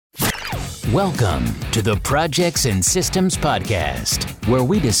Welcome to the Projects and Systems Podcast, where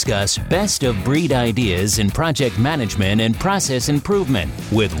we discuss best-of-breed ideas in project management and process improvement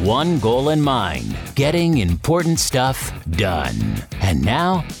with one goal in mind, getting important stuff done. And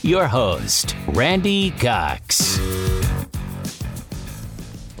now, your host, Randy Cox.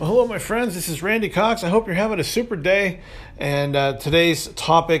 Well, hello, my friends. This is Randy Cox. I hope you're having a super day. And today's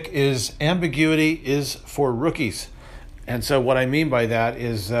topic is ambiguity is for rookies. And so what I mean by that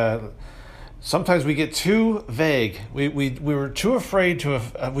is sometimes we get too vague. We were too afraid to,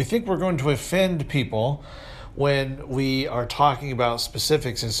 we think we're going to offend people when we are talking about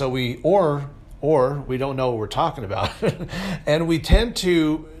specifics. And so or we don't know what we're talking about. And we tend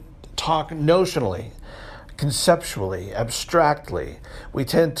to talk notionally, conceptually, abstractly. We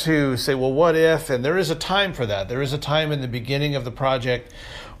tend to say, well, what if? And there is a time for that. There is a time in the beginning of the project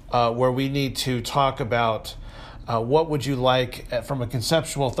where we need to talk about what would you like from a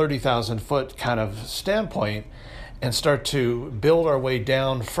conceptual 30,000 foot kind of standpoint and start to build our way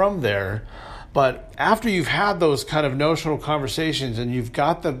down from there. But after you've had those kind of notional conversations and you've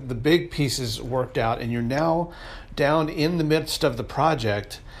got the big pieces worked out and you're now down in the midst of the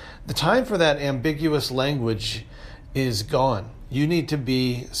project, the time for that ambiguous language is gone. You need to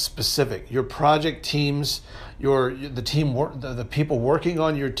be specific. Your project teams, the people working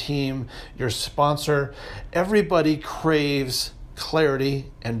on your team, your sponsor, everybody craves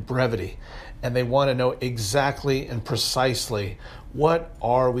clarity and brevity. And they want to know exactly and precisely what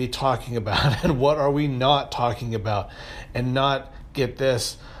are we talking about and what are we not talking about, and not get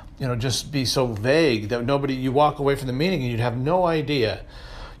this, just be so vague that you walk away from the meeting and you'd have no idea,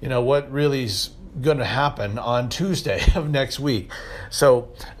 what really is going to happen on Tuesday of next week. So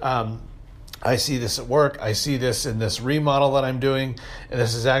I see this at work. I see this in this remodel that I'm doing, and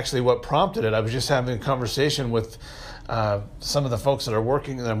this is actually what prompted it. I was just having a conversation with some of the folks that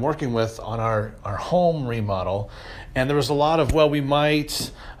I'm working with on our home remodel, and there was a lot of, well, we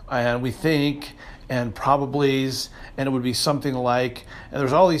might, and we think, and probablys, and it would be something like, and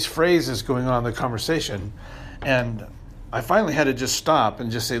there's all these phrases going on in the conversation, and I finally had to just stop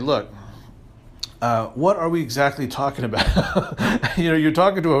and just say, look, what are we exactly talking about? You're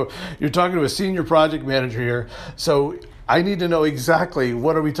talking to a senior project manager here, so I need to know exactly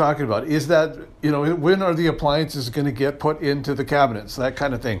what are we talking about. Is that, when are the appliances going to get put into the cabinets, that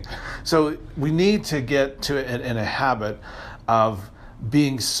kind of thing. So we need to get to it in a habit of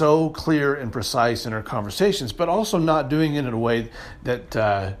being so clear and precise in our conversations, but also not doing it in a way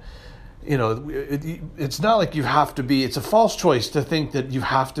that it's not like you have to be, it's a false choice to think that you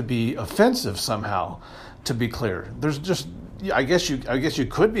have to be offensive somehow to be clear. There's just, I guess you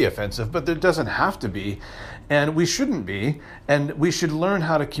could be offensive, but there doesn't have to be, and we shouldn't be, and we should learn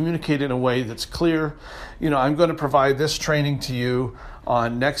how to communicate in a way that's clear. I'm going to provide this training to you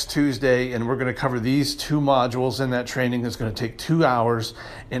on next Tuesday, and we're going to cover these 2 modules in that training. It's going to take 2 hours,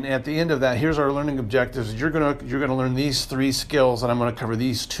 and at the end of that, here's our learning objectives. You're going to learn these 3 skills, and I'm going to cover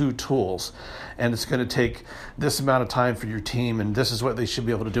these 2 tools, and it's going to take this amount of time for your team, and this is what they should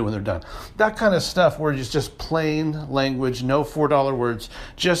be able to do when they're done. That kind of stuff where it's just plain language, no $4 words,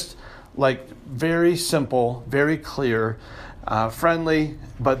 just like very simple, very clear, friendly,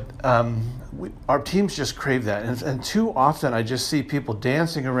 but our teams just crave that. And too often I just see people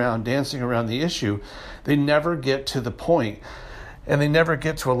dancing around the issue. They never get to the point, and they never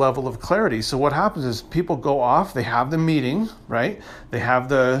get to a level of clarity. So what happens is people go off, they have the meeting, right? They have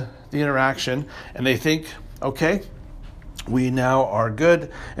the interaction, and they think, okay, we now are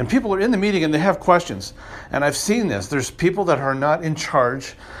good. And people are in the meeting and they have questions. And I've seen this. There's people that are not in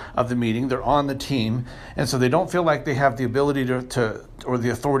charge of the meeting. They're on the team. And so they don't feel like they have the ability to or the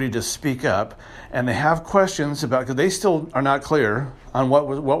authority to speak up. And they have questions because they still are not clear on what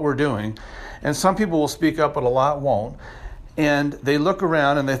we're doing. And some people will speak up, but a lot won't. And they look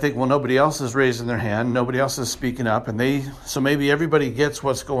around and they think, well, nobody else is raising their hand. Nobody else is speaking up. So maybe everybody gets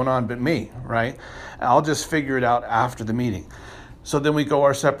what's going on but me, right? I'll just figure it out after the meeting. So then we go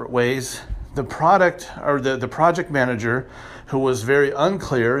our separate ways. The project manager, who was very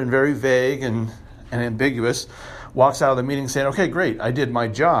unclear and very vague and ambiguous, walks out of the meeting saying, okay, great, I did my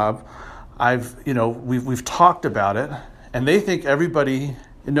job. We've talked about it, and they think everybody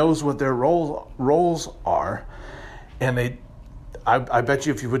knows what their roles are. And I bet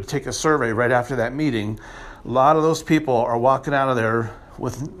you if you would take a survey right after that meeting, a lot of those people are walking out of there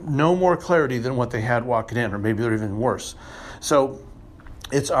with no more clarity than what they had walking in, or maybe they're even worse. So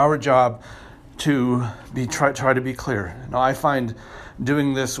it's our job to try to be clear. Now, I find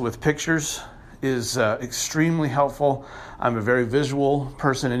doing this with pictures is extremely helpful. I'm a very visual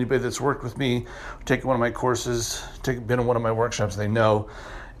person. Anybody that's worked with me, taken one of my courses, been in one of my workshops, they know.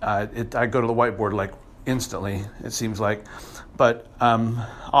 I go to the whiteboard like instantly, it seems like. But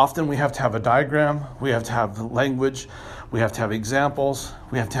often we have to have a diagram, we have to have language, we have to have examples,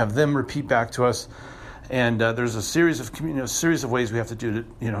 we have to have them repeat back to us. And there's a series of ways we have to do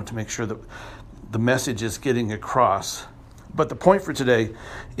to make sure that the message is getting across. But the point for today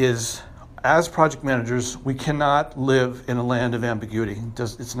is, as project managers, we cannot live in a land of ambiguity.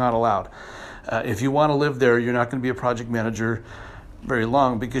 It's not allowed. If you want to live there, you're not going to be a project manager very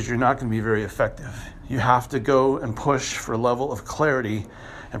long, because you're not going to be very effective. You have to go and push for a level of clarity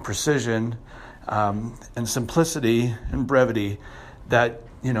and precision and simplicity and brevity that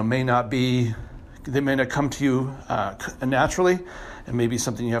may not come to you naturally, and maybe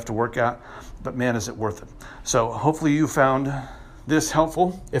something you have to work at, but man, is it worth it. So hopefully you found this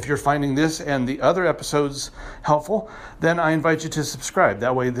helpful. If you're finding this and the other episodes helpful, then I invite you to subscribe.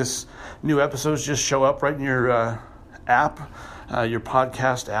 That way this new episodes just show up right in your app, your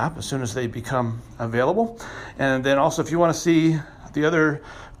podcast app, as soon as they become available. And then also, if you want to see the other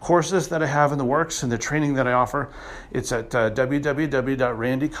courses that I have in the works and the training that I offer, it's at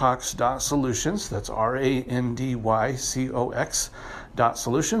www.randycox.solutions. That's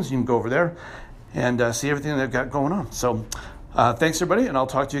RANDYCOX.solutions. You can go over there and see everything they've got going on. So thanks, everybody, and I'll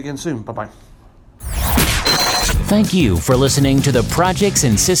talk to you again soon. Bye-bye. Thank you for listening to the Projects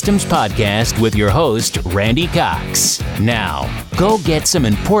and Systems Podcast with your host, Randy Cox. Now, go get some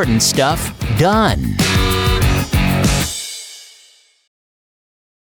important stuff done.